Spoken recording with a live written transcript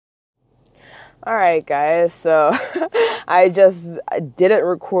All right, guys. So I just didn't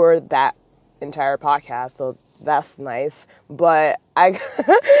record that entire podcast, so that's nice. But I,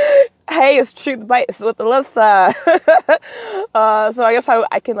 hey, it's Truth Bites with Alyssa. So I guess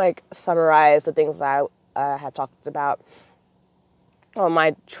I can like summarize the things that I had talked about on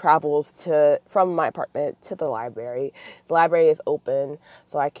my travels to from my apartment to the library. The library is open,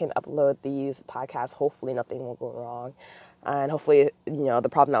 so I can upload these podcasts. Hopefully, nothing will go wrong, and hopefully, the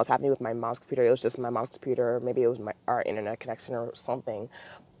problem that was happening with my mom's computer, it was just my mom's computer. Maybe it was our internet connection or something.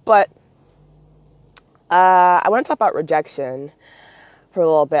 But I want to talk about rejection for a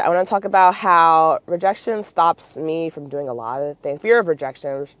little bit. I want to talk about how rejection stops me from doing a lot of things. Fear of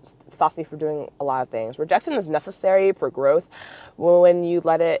rejection stops me from doing a lot of things. Rejection is necessary for growth. When you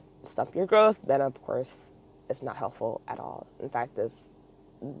let it stop your growth, then of course it's not helpful at all. In fact, it's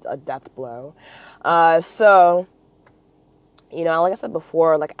a death blow. So, like I said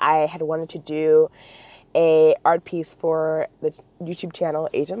before, like I had wanted to do a art piece for the YouTube channel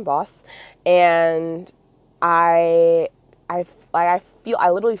Agent Boss, and I I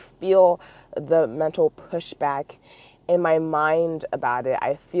literally feel the mental pushback in my mind about it.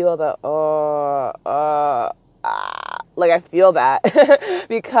 I feel the like I feel that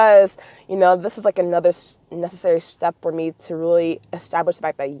because this is like another necessary step for me to really establish the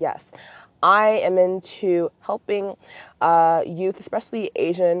fact that yes, I am into helping youth, especially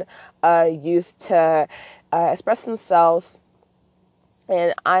Asian youth, to express themselves,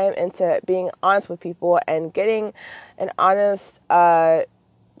 and I am into being honest with people and getting an honest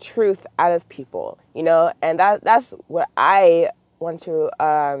truth out of people, and that's what I want to.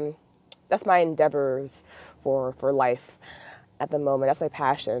 That's my endeavors for life at the moment. That's my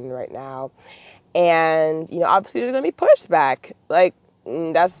passion right now, and obviously there's gonna be pushback. Like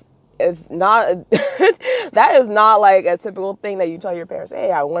that's is not that is not like a typical thing that you tell your parents.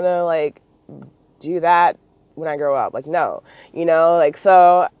 Hey, I want to like do that when I grow up. Like no, like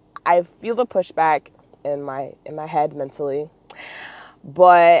so I feel the pushback in my head mentally,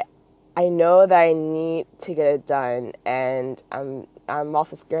 but I know that I need to get it done, and I'm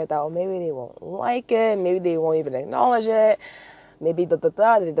also scared that maybe they won't like it, maybe they won't even acknowledge it, maybe da da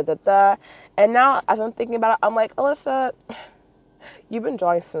da da da da da. And now as I'm thinking about it, I'm like, Alyssa, you've been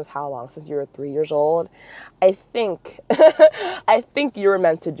drawing since how long? Since you were 3 years old. I think I think you were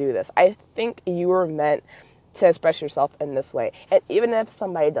meant to do this. I think you were meant to express yourself in this way. And even if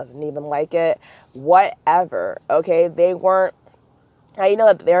somebody doesn't even like it, whatever. Okay, they weren't. Now you know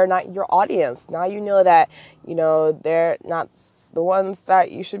that they're not your audience. Now you know that they're not the ones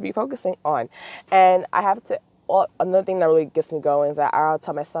that you should be focusing on. And I have to. Well, another thing that really gets me going is that I'll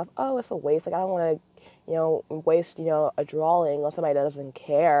tell myself, "Oh, it's a waste. Like I don't want to, waste a drawing on somebody that doesn't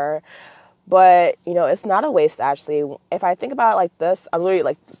care." But it's not a waste actually. If I think about it like this, I'm really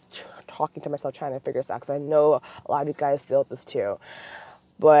like talking to myself, trying to figure this out because I know a lot of you guys feel this too.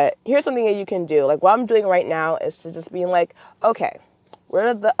 But here's something that you can do. Like what I'm doing right now is to just being like, okay, what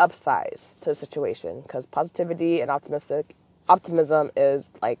are the upsides to the situation? Because positivity and optimism is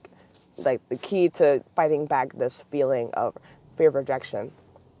like the key to fighting back this feeling of fear of rejection.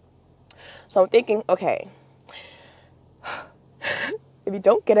 So I'm thinking, okay, if you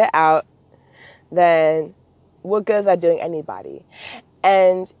don't get it out, then what good is that doing anybody?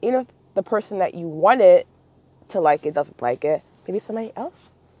 And if the person that you wanted to like it doesn't like it, maybe somebody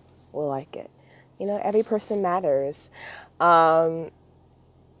else will like it. Every person matters.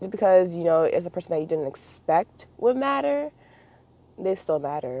 Because, it's a person that you didn't expect would matter, they still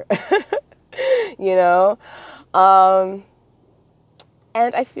matter. you know? Um,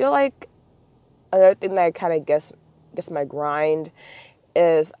 and I feel like another thing that kind of gets my grind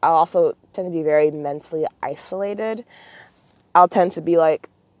is I'll also tend to be very mentally isolated. I'll tend to be like,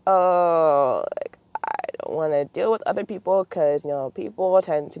 oh, like I don't want to deal with other people because people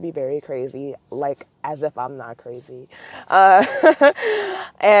tend to be very crazy, like as if I'm not crazy, uh,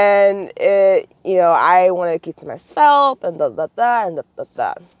 and I want to keep to myself and da da da and da da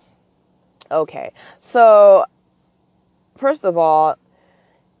da. Okay, so first of all,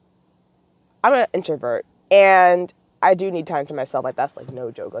 I'm an introvert, and I do need time to myself. Like that's like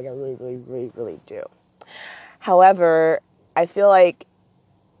no joke. Like I really, really, really, really do. However, I feel like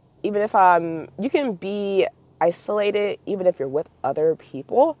even if you can be isolated, even if you're with other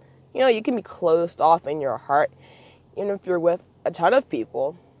people. You can be closed off in your heart, even if you're with a ton of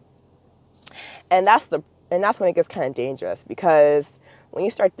people. And that's when it gets kind of dangerous because when you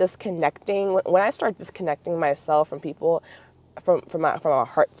start disconnecting, when I start disconnecting myself from people, from a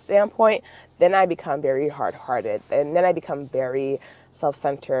heart standpoint, then I become very hard-hearted, and then I become very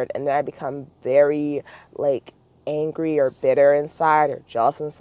self-centered, and then I become very like angry or bitter inside or jealous